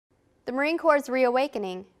The Marine Corps'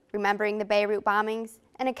 Reawakening, remembering the Beirut bombings,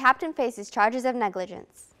 and a captain faces charges of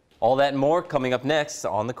negligence. All that and more coming up next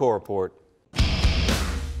on the Corps Report.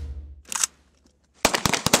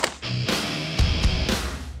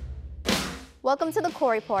 Welcome to the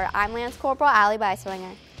Corps Report. I'm Lance Corporal Allie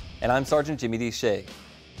Beiswinger. And I'm Sergeant Jimmy D. Shea.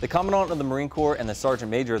 The Commandant of the Marine Corps and the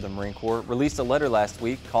Sergeant Major of the Marine Corps released a letter last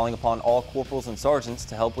week calling upon all corporals and sergeants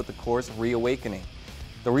to help with the Corps' reawakening.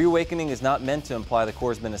 The reawakening is not meant to imply the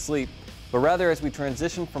Corps has been asleep, but rather as we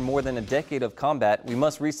transition from more than a decade of combat, we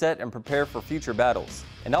must reset and prepare for future battles.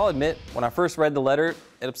 And I'll admit, when I first read the letter,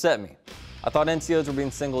 it upset me. I thought NCOs were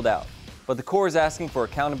being singled out, but the Corps is asking for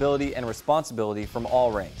accountability and responsibility from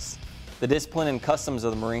all ranks. The discipline and customs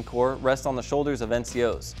of the Marine Corps rest on the shoulders of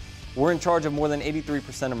NCOs. We're in charge of more than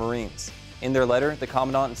 83% of Marines. In their letter, the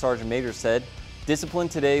Commandant and Sergeant Major said, "Discipline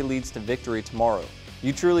today leads to victory tomorrow.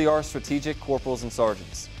 You truly are strategic corporals and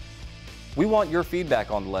sergeants." We want your feedback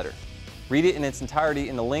on the letter. Read it in its entirety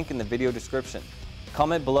in the link in the video description.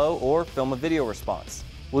 Comment below or film a video response.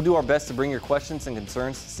 We'll do our best to bring your questions and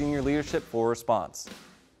concerns to senior leadership for a response.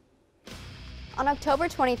 On October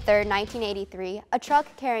 23, 1983, a truck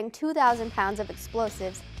carrying 2,000 pounds of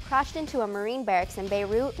explosives crashed into a Marine barracks in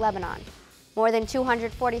Beirut, Lebanon. More than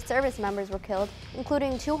 240 service members were killed,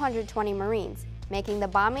 including 220 Marines, making the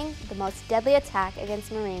bombing the most deadly attack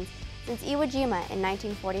against Marines since Iwo Jima in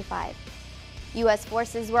 1945. U.S.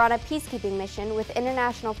 forces were on a peacekeeping mission with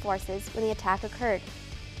international forces when the attack occurred.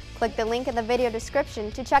 Click the link in the video description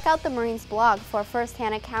to check out the Marines blog for a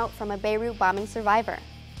first-hand account from a Beirut bombing survivor.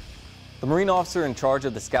 The Marine officer in charge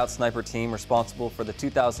of the Scout Sniper team responsible for the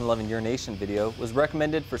 2011 Your Nation video was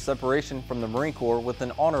recommended for separation from the Marine Corps with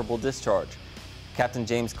an honorable discharge. Captain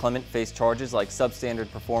James Clement faced charges like substandard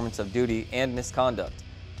performance of duty and misconduct.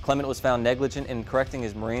 Clement was found negligent in correcting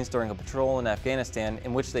his Marines during a patrol in Afghanistan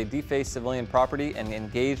in which they defaced civilian property and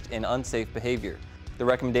engaged in unsafe behavior. The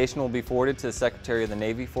recommendation will be forwarded to the Secretary of the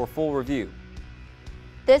Navy for full review.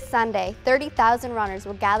 This Sunday, 30,000 runners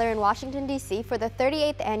will gather in Washington, D.C. for the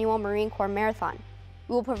 38th Annual Marine Corps Marathon.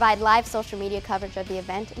 We will provide live social media coverage of the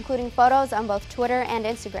event, including photos on both Twitter and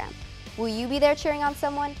Instagram. Will you be there cheering on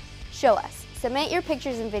someone? Show us. Submit your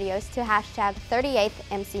pictures and videos to hashtag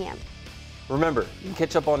 38thMCM. Remember, you can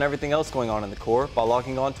catch up on everything else going on in the Corps by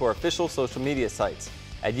logging on to our official social media sites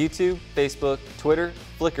at YouTube, Facebook, Twitter,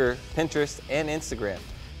 Flickr, Pinterest, and Instagram.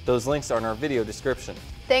 Those links are in our video description.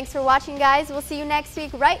 Thanks for watching, guys. We'll see you next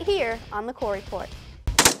week right here on the Corps Report.